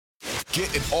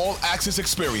Get an all-access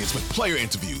experience with player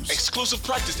interviews, exclusive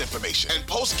practice information, and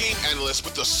post-game analysts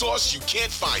with the sauce you can't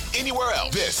find anywhere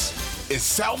else. This is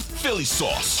South Philly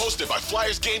Sauce, hosted by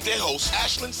Flyers game day host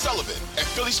Ashlyn Sullivan and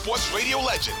Philly sports radio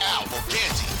legend Al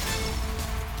Morganti.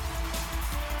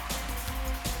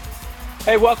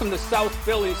 Hey, welcome to South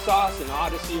Philly Sauce, an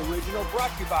Odyssey original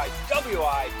brought to you by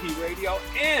WIP Radio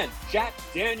and Jack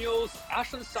Daniels.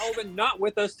 Ashlyn Sullivan not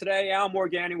with us today. Al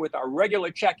Morganti with our regular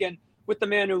check-in with the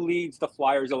man who leads the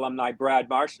Flyers alumni, Brad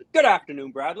Marsh. Good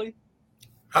afternoon, Bradley.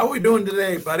 How are we doing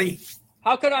today, buddy?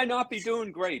 How could I not be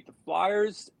doing great? The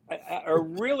Flyers, a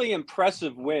really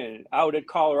impressive win out at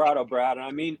Colorado, Brad. And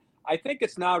I mean, I think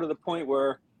it's now to the point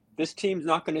where this team's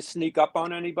not going to sneak up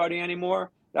on anybody anymore.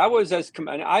 That was and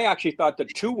I actually thought the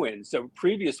 2 wins, the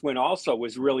previous win also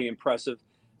was really impressive.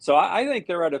 So I think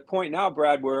they're at a point now,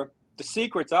 Brad, where the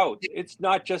secret's out. It's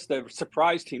not just a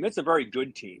surprise team. It's a very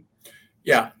good team.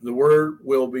 Yeah, the word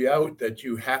will be out that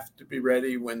you have to be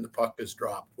ready when the puck is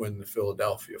dropped, when the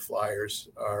Philadelphia Flyers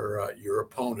are your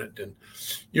opponent. And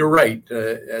you're right,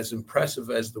 as impressive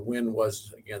as the win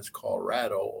was against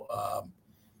Colorado,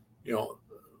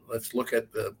 let's look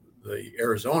at the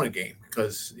Arizona game,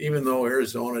 because even though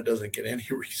Arizona doesn't get any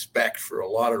respect for a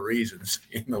lot of reasons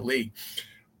in the league,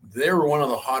 they were one of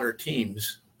the hotter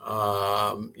teams,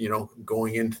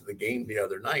 going into the game the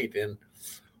other night, and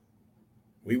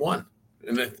we won.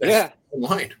 And that's the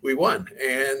line. We won.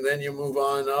 And then you move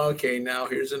on. Okay, now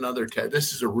here's another test.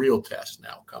 This is a real test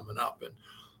now coming up. And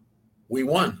we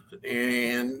won.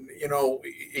 And, you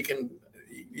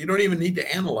don't even need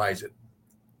to analyze it.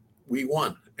 We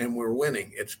won, and we're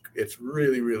winning. It's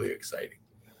really, really exciting.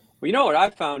 Well, you know what I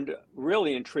found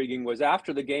really intriguing was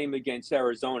after the game against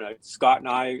Arizona, Scott and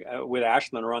I with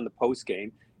Ashlyn are on the post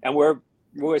game, and we're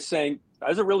saying, that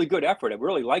was a really good effort. I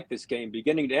really like this game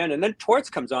beginning to end. And then Torts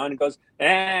comes on and goes,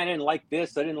 I didn't like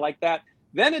this. I didn't like that.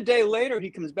 Then a day later,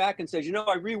 he comes back and says,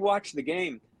 I rewatched the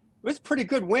game. It was a pretty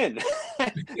good win.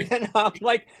 And I'm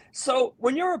like, so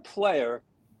when you're a player,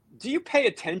 do you pay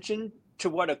attention to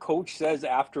what a coach says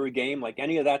after a game, like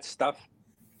any of that stuff?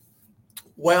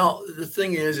 Well, the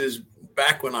thing is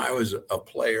back when I was a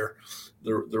player,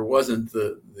 there wasn't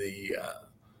the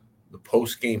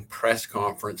post-game press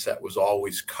conference that was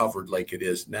always covered like it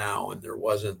is now. And there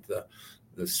wasn't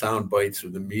the sound bites or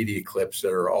the media clips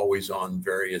that are always on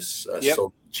various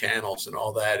social channels and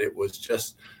all that. It was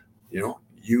just,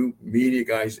 you media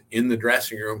guys in the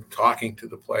dressing room talking to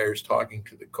the players, talking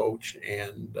to the coach.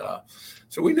 And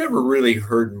so we never really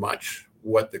heard much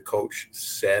what the coach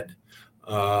said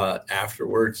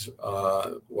afterwards.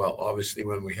 Obviously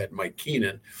when we had Mike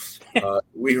Keenan,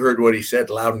 we heard what he said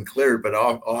loud and clear, but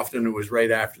often it was right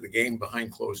after the game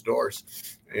behind closed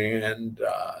doors. And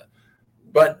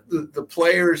but the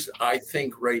players, I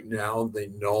think right now, they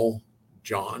know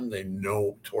John, they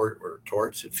know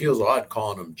Torts. It feels odd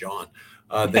calling him John.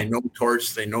 They know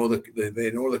Torts, they know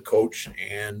the coach,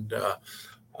 and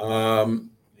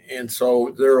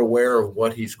so they're aware of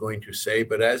what he's going to say.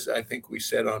 But as I think we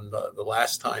said on the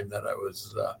last time that I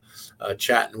was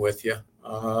chatting with you,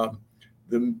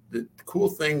 the cool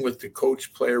thing with the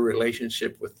coach-player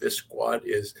relationship with this squad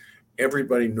is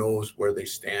everybody knows where they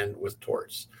stand with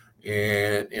Torts.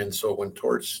 And so when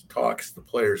Torts talks, the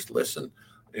players listen,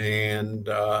 and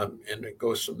it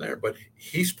goes from there. But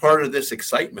he's part of this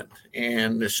excitement,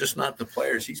 and it's just not the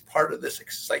players. He's part of this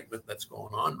excitement that's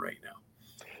going on right now.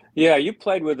 Yeah, you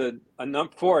played with a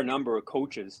number of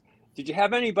coaches. Did you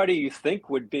have anybody you think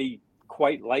would be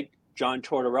quite like John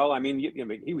Tortorella? I mean,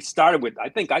 he started with, I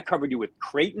think I covered you with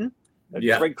Creighton,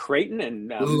 Greg Creighton, and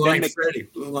Blue Line Freddie.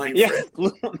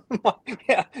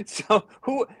 Yeah. So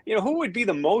who would be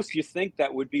the most you think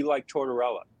that would be like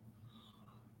Tortorella?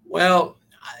 Well,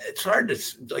 it's hard to,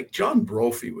 like, John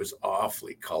Brophy was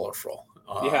awfully colorful.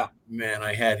 Man,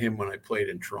 I had him when I played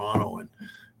in Toronto,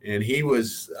 and he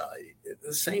was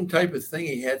the same type of thing.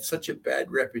 He had such a bad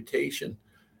reputation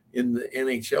in the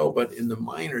NHL, but in the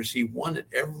minors, he won at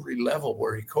every level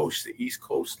where he coached the East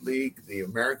Coast League, the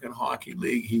American Hockey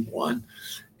League. He won,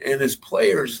 and his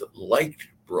players liked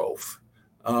Brof.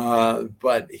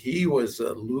 But he was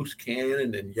a loose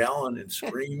cannon and yelling and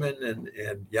screaming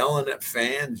and yelling at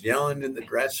fans, yelling in the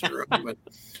dressing room.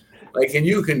 And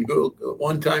you can go,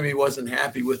 one time he wasn't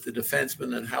happy with the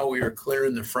defenseman and how we were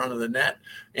clearing the front of the net.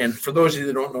 And for those of you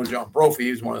that don't know John Brophy,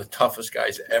 he was one of the toughest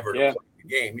guys ever to play the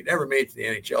game. He never made it to the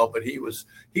NHL, but he was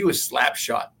slap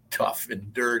shot tough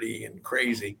and dirty and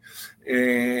crazy.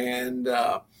 And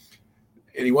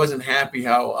and he wasn't happy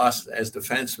how us as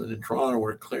defensemen in Toronto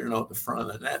were clearing out the front of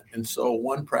the net. And so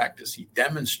one practice he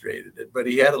demonstrated it, but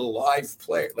he had a live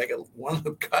player, like one of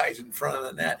the guys in front of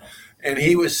the net, and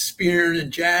he was spearing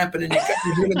and jabbing, and he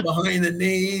got him behind the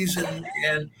knees,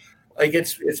 and like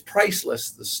it's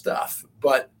priceless, the stuff.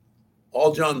 But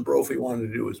all John Brophy wanted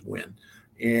to do was win,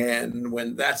 and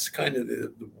when that's kind of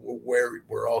where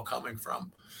we're all coming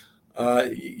from,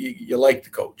 you like the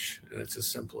coach, and it's as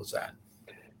simple as that.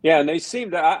 Yeah, and they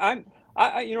seem to.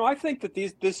 I think that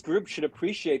this group should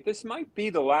appreciate this. Might be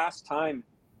the last time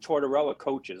Tortorella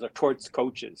coaches or Torts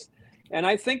coaches, and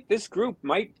I think this group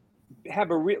might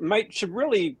have should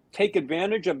really take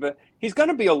advantage of it. He's going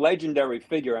to be a legendary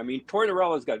figure. I mean,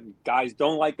 Tortorella's got guys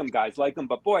don't like him, guys like him,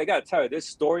 but boy, I got to tell you, there's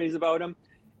stories about him.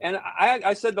 And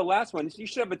I said the last one, you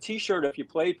should have a T-shirt if you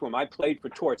played for him. I played for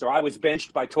Torts, or I was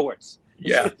benched by Torts.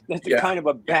 Yeah, that's a kind of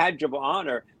a badge of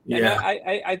honor. And yeah.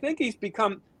 I think he's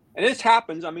become. And this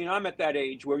happens. I mean, I'm at that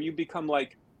age where you become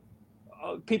like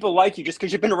people like you just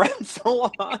because you've been around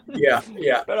so long. Yeah,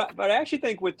 yeah. But I actually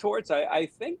think with Torts, I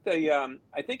think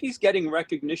he's getting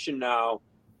recognition now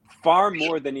far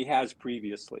more than he has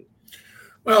previously.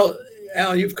 Well,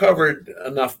 Al, you've covered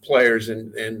enough players,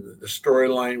 and the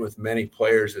storyline with many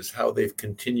players is how they've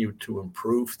continued to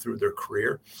improve through their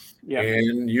career. Yeah.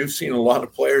 And you've seen a lot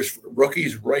of players,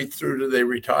 rookies, right through to they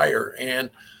retire, and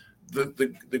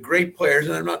the great players,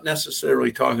 and I'm not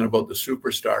necessarily talking about the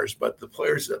superstars, but the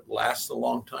players that last a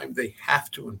long time, they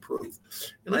have to improve.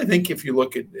 And I think if you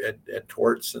look at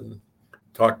Torts and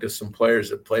talk to some players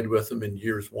that played with him in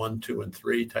years 1, 2, and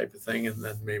 3 type of thing, and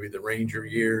then maybe the Ranger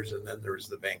years, and then there's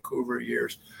the Vancouver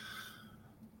years,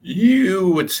 you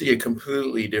would see a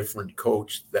completely different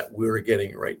coach that we're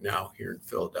getting right now here in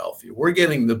Philadelphia. We're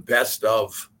getting the best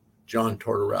of John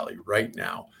Tortorella right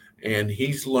now. And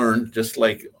he's learned, just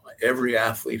like every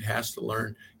athlete has to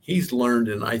learn, he's learned,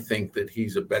 and I think that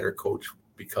he's a better coach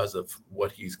because of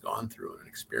what he's gone through and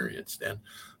experienced. And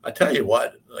I tell you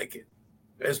what, like,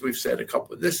 as we've said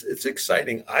it's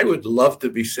exciting. I would love to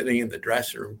be sitting in the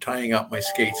dressing room, tying up my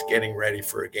skates, getting ready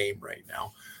for a game right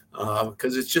now,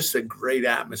 because it's just a great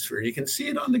atmosphere. You can see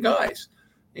it on the guys.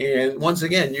 And once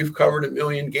again, you've covered a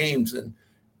million games, and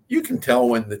you can tell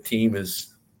when the team is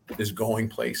going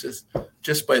places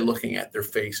just by looking at their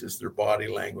faces, their body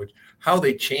language, how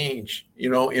they change,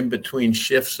 in between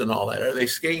shifts and all that. Are they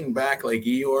skating back like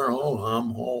Eeyore, ho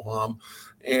hum,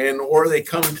 or are they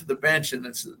coming to the bench and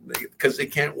it's because they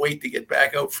can't wait to get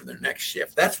back out for their next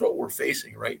shift? That's what we're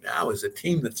facing right now, is a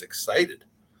team that's excited.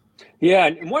 Yeah,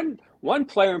 and one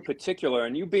player in particular,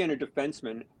 and you being a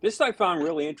defenseman, this I found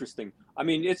really interesting. I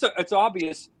mean, it's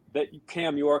obvious that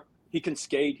Cam York, he can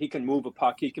skate, he can move a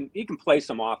puck, he can play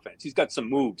some offense. He's got some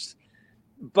moves.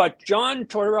 But John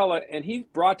Tortorella, and he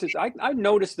brought this, I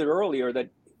noticed it earlier, that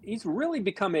he's really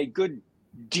become a good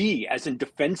D as in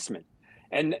defenseman.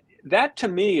 And that to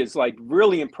me is like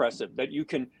really impressive, that you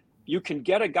can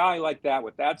get a guy like that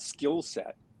with that skill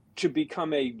set to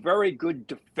become a very good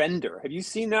defender. Have you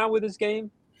seen that with his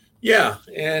game? Yeah,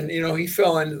 and he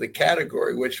fell into the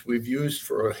category which we've used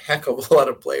for a heck of a lot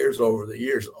of players over the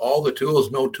years. All the tools,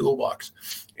 no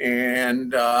toolbox,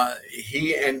 and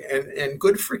he and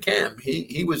good for Cam.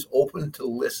 He was open to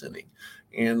listening,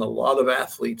 and a lot of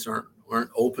athletes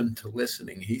aren't open to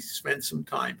listening. He spent some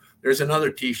time. There's another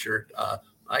T-shirt.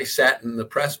 I sat in the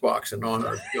press box in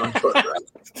honor of John Tortorella.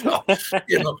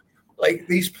 So, like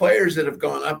these players that have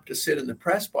gone up to sit in the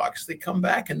press box, they come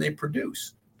back and they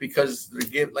produce. Because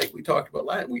like we talked about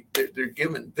last, they're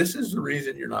given, this is the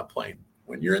reason you're not playing.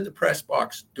 When you're in the press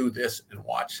box, do this and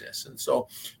watch this. And so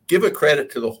give a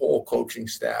credit to the whole coaching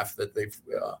staff that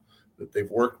they've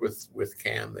worked with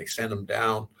Cam. They sent him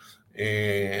down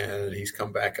and he's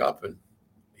come back up, and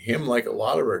him, like a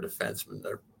lot of our defensemen,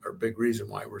 are a big reason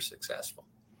why we're successful.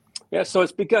 Yeah, so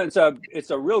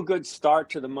it's a real good start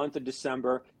to the month of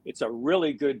December. It's a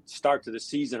really good start to the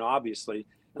season, obviously.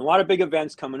 And a lot of big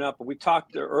events coming up. We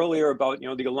talked earlier about,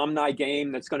 the alumni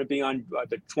game that's going to be on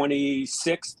the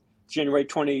 26th, January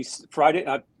 20, Friday,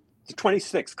 the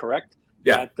 26th, correct?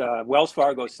 Yeah. At Wells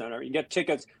Fargo Center. You get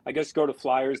tickets, I guess, go to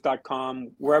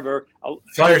flyers.com, wherever.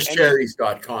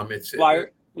 Flyerscharities.com. It's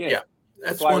Flyer. Yeah.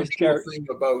 That's one cool thing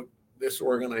about this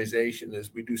organization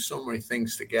is we do so many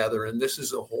things together. And this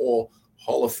is a whole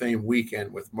Hall of Fame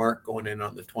weekend with Mark going in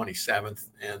on the 27th,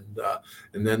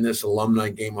 and then this alumni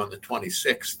game on the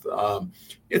 26th.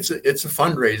 It's a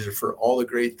fundraiser for all the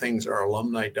great things our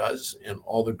alumni does and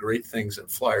all the great things that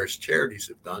Flyers Charities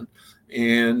have done.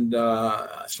 And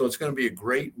so it's going to be a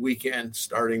great weekend,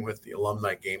 starting with the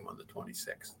alumni game on the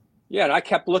 26th. Yeah, and I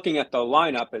kept looking at the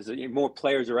lineup as more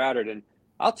players are added, and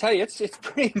I'll tell you, it's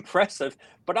pretty impressive.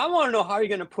 But I want to know how you're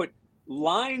going to put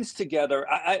lines together.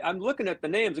 I'm looking at the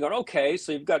names and going, okay,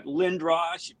 so you've got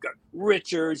Lindros, you've got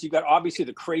Richards, you've got obviously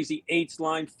the crazy eights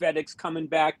line, FedEx coming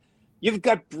back. You've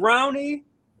got Brownie,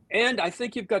 and I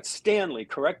think you've got Stanley,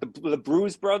 correct? The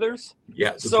Bruise brothers?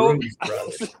 Yeah, Bruise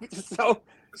brothers.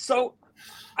 So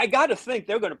I got to think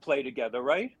they're going to play together,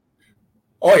 right?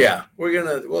 Oh, yeah.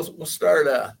 We'll start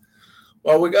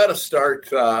we got to start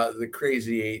the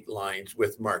Crazy Eight lines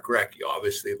with Mark Recchi.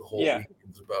 Obviously, the whole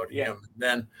weekend's about him.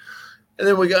 And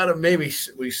then we got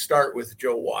to we start with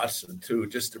Joe Watson too,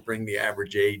 just to bring the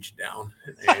average age down.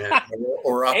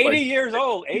 Or up 80 years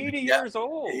old, 80 years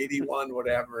old, 81,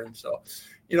 whatever. And so,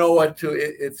 you know what? Too,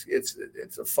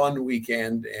 it's a fun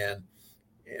weekend, and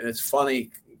it's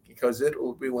funny because it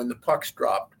will be when the pucks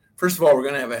drop. First of all, we're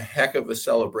going to have a heck of a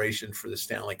celebration for the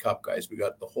Stanley Cup guys. We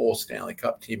got the whole Stanley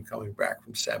Cup team coming back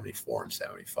from 74 and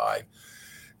 75.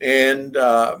 And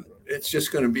it's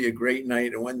just going to be a great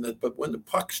night. And when the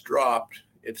puck's dropped,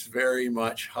 it's very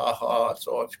much ha-ha.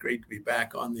 So it's great to be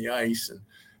back on the ice. And,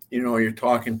 you know, you're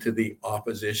talking to the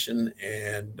opposition,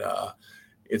 and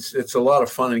it's a lot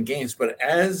of fun in games. But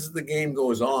as the game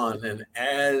goes on and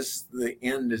as the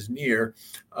end is near,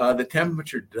 the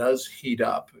temperature does heat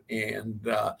up. And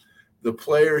the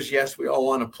players, yes, we all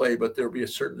want to play, but there'll be a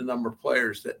certain number of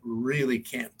players that really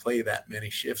can't play that many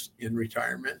shifts in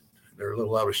retirement. They're a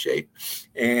little out of shape.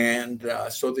 And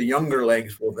so the younger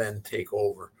legs will then take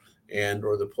over,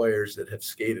 or the players that have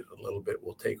skated a little bit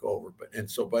will take over. And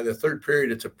so by the third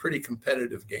period, it's a pretty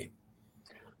competitive game.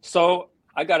 So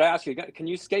I got to ask you, can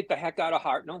you skate the heck out of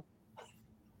Hartnell?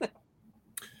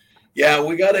 Yeah,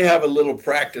 we got to have a little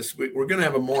practice. We're going to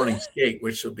have a morning skate,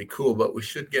 which will be cool, but we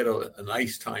should get an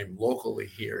ice time locally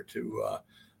here to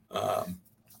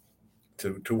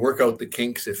work out the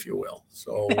kinks, if you will.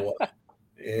 So,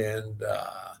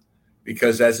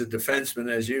 because as a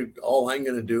defenseman, all I'm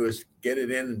going to do is get it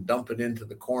in and dump it into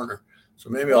the corner. So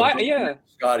maybe I'll put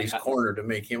Scotty's corner to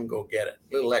make him go get it.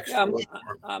 A little extra. Yeah,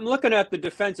 I'm looking at the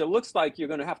defense. It looks like you're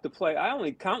going to have to play. I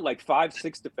only count like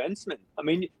 5-6 defensemen. I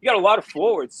mean, you got a lot of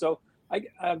forwards. So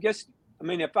I guess,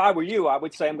 if I were you, I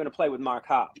would say I'm going to play with Mark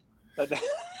Hopp.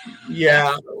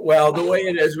 Yeah, well, the way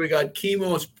it is, we got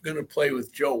Chemo's going to play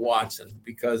with Joe Watson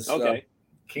because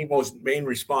Chemo's main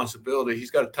responsibility,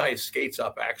 he's got to tie his skates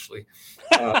up, actually,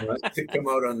 to come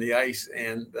out on the ice.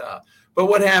 And but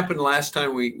what happened last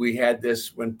time we had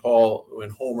this when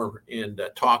Homer and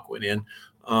Talk went in,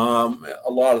 a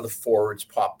lot of the forwards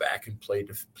popped back and played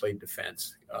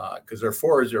defense because our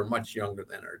forwards are much younger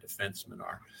than our defensemen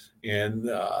are. And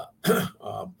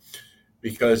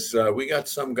because we got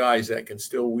some guys that can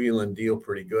still wheel and deal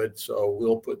pretty good. So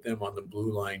we'll put them on the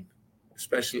blue line,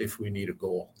 especially if we need a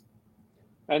goal.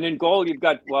 And in goal, you've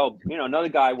got, another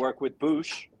guy I work with,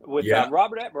 Boosh, with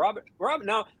Robert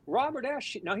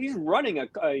Ash. Now he's running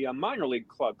a minor league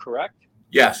club, correct?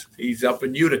 Yes, he's up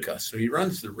in Utica. So he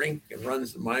runs the rink and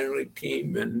runs the minor league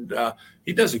team. And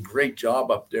he does a great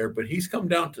job up there. But he's come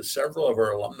down to several of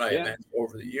our alumni events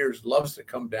over the years, loves to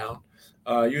come down.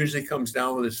 Usually comes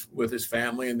down with his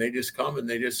family, and they just come and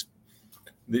they just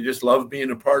love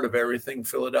being a part of everything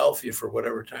Philadelphia for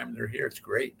whatever time they're here. It's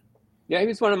great. Yeah, he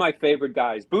was one of my favorite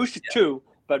guys. Bush too,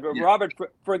 but Robert,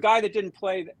 for a guy that didn't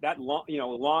play that long,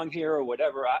 long here or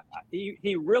whatever, he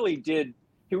really did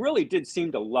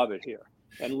seem to love it here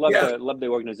and love the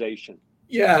organization.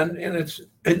 Yeah,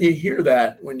 and you hear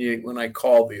that when I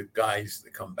call the guys to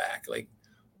come back, like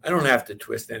I don't have to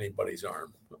twist anybody's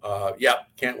arm.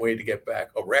 Can't wait to get back.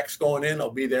 Oh, Rex going in,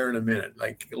 I'll be there in a minute.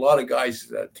 Like a lot of guys,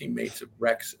 teammates of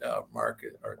Rex, Mark,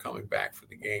 are coming back for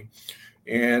the game,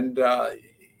 and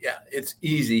it's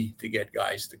easy to get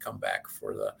guys to come back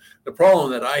for the problem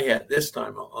that I had this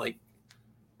time. Like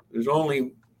there's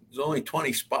only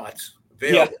 20 spots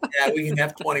available. Yeah, we can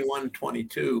have 21,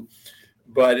 22,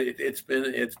 but it's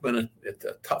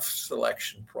a tough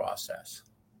selection process.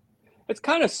 It's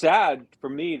kind of sad for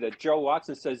me that Joe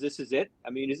Watson says this is it. I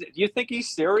mean, do you think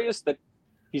he's serious that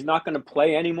he's not going to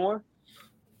play anymore?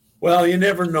 Well, you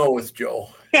never know with Joe.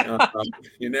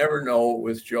 You never know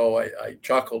with Joe. I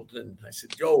chuckled and I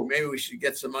said, Joe, maybe we should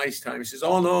get some ice time. He says,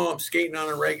 oh, no, I'm skating on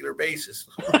a regular basis.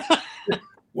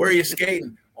 Where are you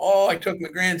skating? Oh, I took my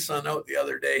grandson out the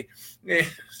other day. Yeah,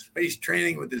 he's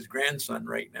training with his grandson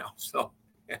right now. So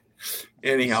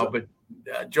anyhow, but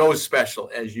Joe's special,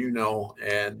 as you know.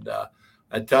 And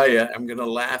I tell you, I'm going to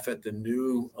laugh at the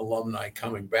new alumni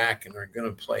coming back and are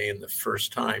going to play in the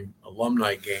first time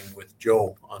alumni game with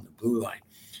Joe on the blue line.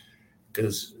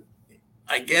 Because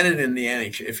I get it in the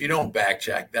NHL. If you don't back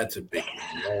check, that's a big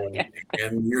one.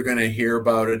 And you're going to hear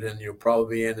about it, and you'll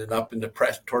probably end up in the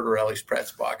Tortorelli's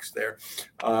press box there.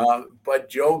 But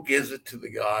Joe gives it to the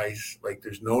guys like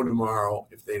there's no tomorrow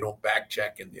if they don't back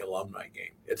check in the Alumni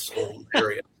game. It's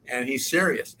hilarious. And he's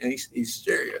serious. And he's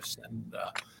serious. And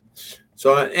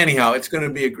so anyhow, it's going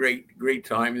to be a great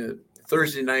time.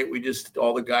 Thursday night,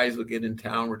 all the guys will get in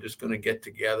town. We're just going to get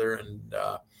together and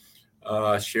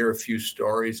share a few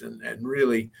stories, and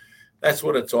really that's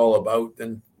what it's all about.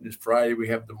 Then this Friday we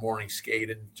have the morning skate,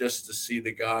 and just to see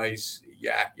the guys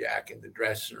yak in the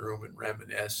dressing room and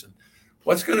reminisce. And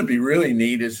what's going to be really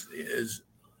neat is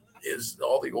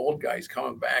all the old guys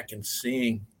coming back and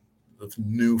seeing the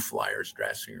new Flyers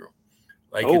dressing room.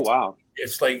 Like, wow,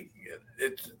 it's like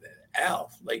it's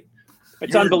Al, like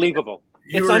it's unbelievable.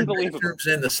 It's unbelievable.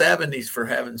 In the 70s, for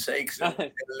heaven's sakes, and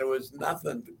there was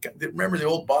nothing. Remember the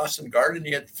old Boston Garden?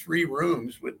 You had 3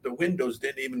 rooms with the windows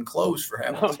didn't even close, for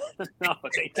heaven's sake. No,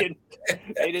 they didn't.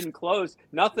 They didn't close.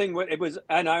 Nothing. It was,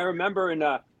 and I remember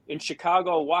in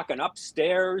Chicago walking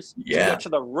upstairs to get to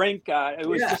the rink. It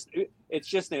was it's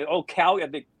just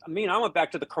Calgary. I mean, I went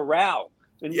back to the Corral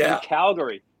in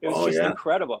Calgary. It was just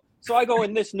incredible. So I go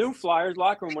in this new Flyers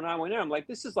locker room when I went in. I'm like,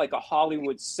 this is like a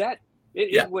Hollywood set.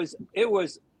 It was.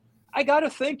 I got to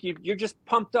think you're just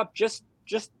pumped up just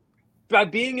by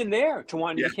being in there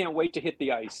you can't wait to hit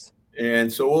the ice. And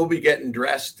so we'll be getting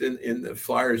dressed in the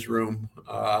Flyers room,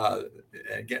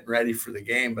 getting ready for the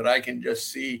game. But I can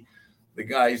just see the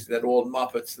guys, that old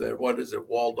Muppets, what is it,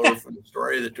 Waldorf and the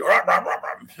story of the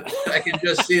I can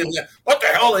just see them. What the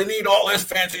hell they need all this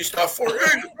fancy stuff for?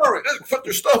 Put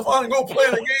their stuff on and go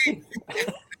play the game.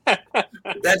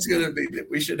 That's going to be.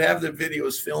 We should have the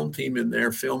videos film team in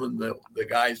there filming the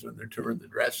guys when they're touring the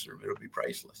dressing room. It'll be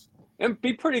priceless. It'd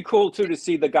be pretty cool too to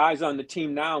see the guys on the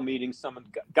team now meeting some of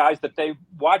the guys that they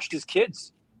watched as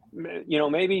kids.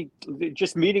 Maybe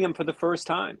just meeting them for the first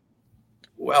time.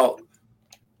 Well,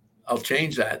 I'll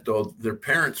change that though. Their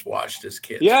parents watched as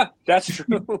kids. Yeah, that's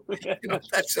true.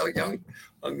 That's so young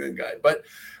guy. But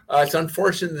it's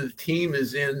unfortunate the team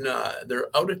is they're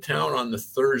out of town on the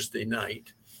Thursday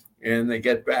night. And they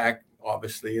get back,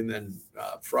 obviously, and then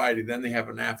Friday. Then they have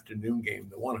an afternoon game,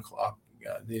 the 1 o'clock.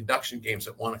 The induction game's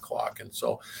at 1 o'clock, and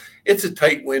so it's a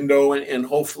tight window. And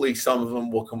hopefully, some of them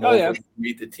will come over and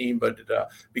meet the team. But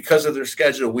because of their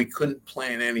schedule, we couldn't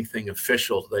plan anything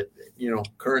official. That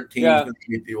current team is going to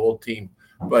meet the old team.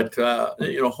 But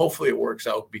hopefully, it works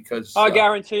out because I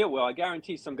guarantee it will. I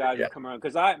guarantee some guys will come around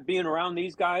because being around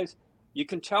these guys. You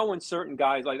can tell when certain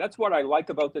guys that's what I like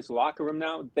about this locker room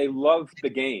now. They love the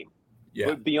game.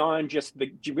 Yeah. Beyond just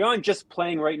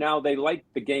playing right now, they like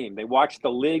the game. They watch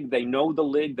the league. They know the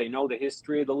league. They know the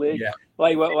history of the league. Yeah.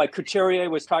 Like Couturier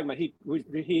was talking about. He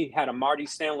had a Marty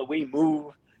St. Louis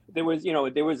move.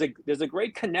 There's a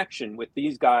great connection with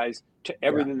these guys to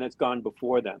everything that's gone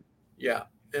before them. Yeah,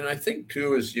 and I think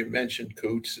too, as you mentioned,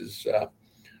 Coots is.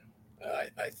 I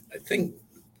think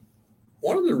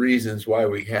one of the reasons why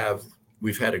we've had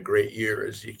a great year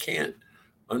is you can't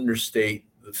understate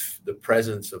the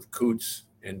presence of Coots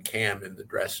and Cam in the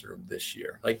dressing room this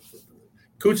year. Like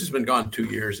Coots has been gone 2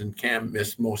 years and Cam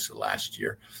missed most of last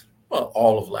year. Well,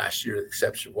 all of last year, with the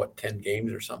exception of 10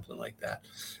 games or something like that.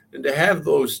 And to have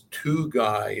those 2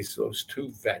 guys, those 2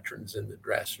 veterans in the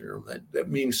dressing room, that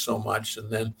means so much.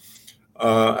 And then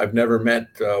I've never met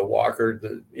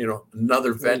Walker,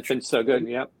 another veteran. It's been so good.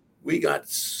 Yep. We got,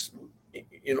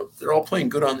 they're all playing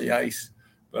good on the ice.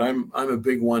 But I'm a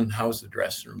big one. How's the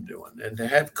dressing room doing? And to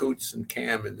have Coots and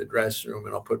Cam in the dressing room,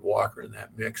 and I'll put Walker in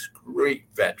that mix, great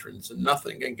veterans, and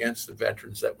nothing against the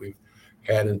veterans that we've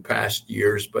had in past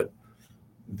years, but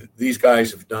these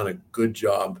guys have done a good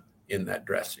job in that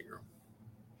dressing room.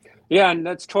 Yeah, and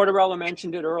that's Tortorella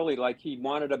mentioned it early. Like he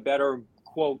wanted a better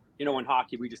quote. In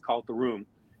hockey we just call it the room.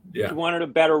 Yeah, he wanted a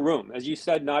better room, as you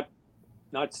said, not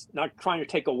trying to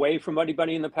take away from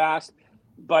anybody in the past.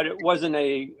 But it wasn't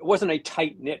a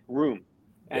tight knit room,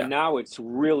 and now it's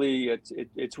really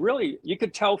you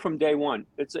could tell from day one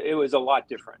it was a lot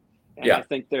different. And I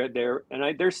think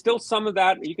there's still some of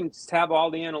that. You can have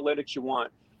all the analytics you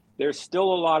want. There's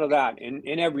still a lot of that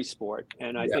in every sport,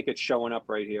 and I think it's showing up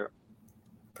right here.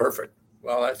 Perfect.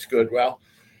 Well, that's good. Well,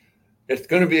 it's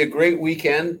going to be a great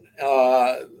weekend,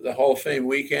 the Hall of Fame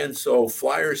weekend. So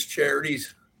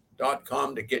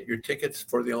FlyersCharities.com to get your tickets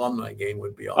for the Alumni game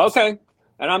would be awesome. Okay.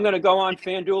 And I'm going to go on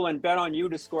FanDuel and bet on you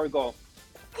to score a goal.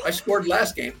 I scored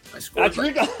last game. That's why I'm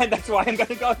going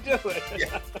to go do it.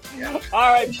 Yeah.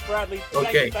 All right, Bradley.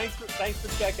 Okay. Thanks for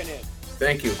checking in.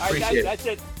 Thank you. Appreciate it. That's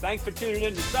it. Thanks for tuning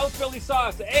in to South Philly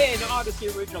Sauce and Odyssey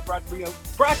Original brought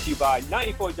to you by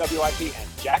 94 WIP and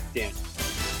Jack Daniels.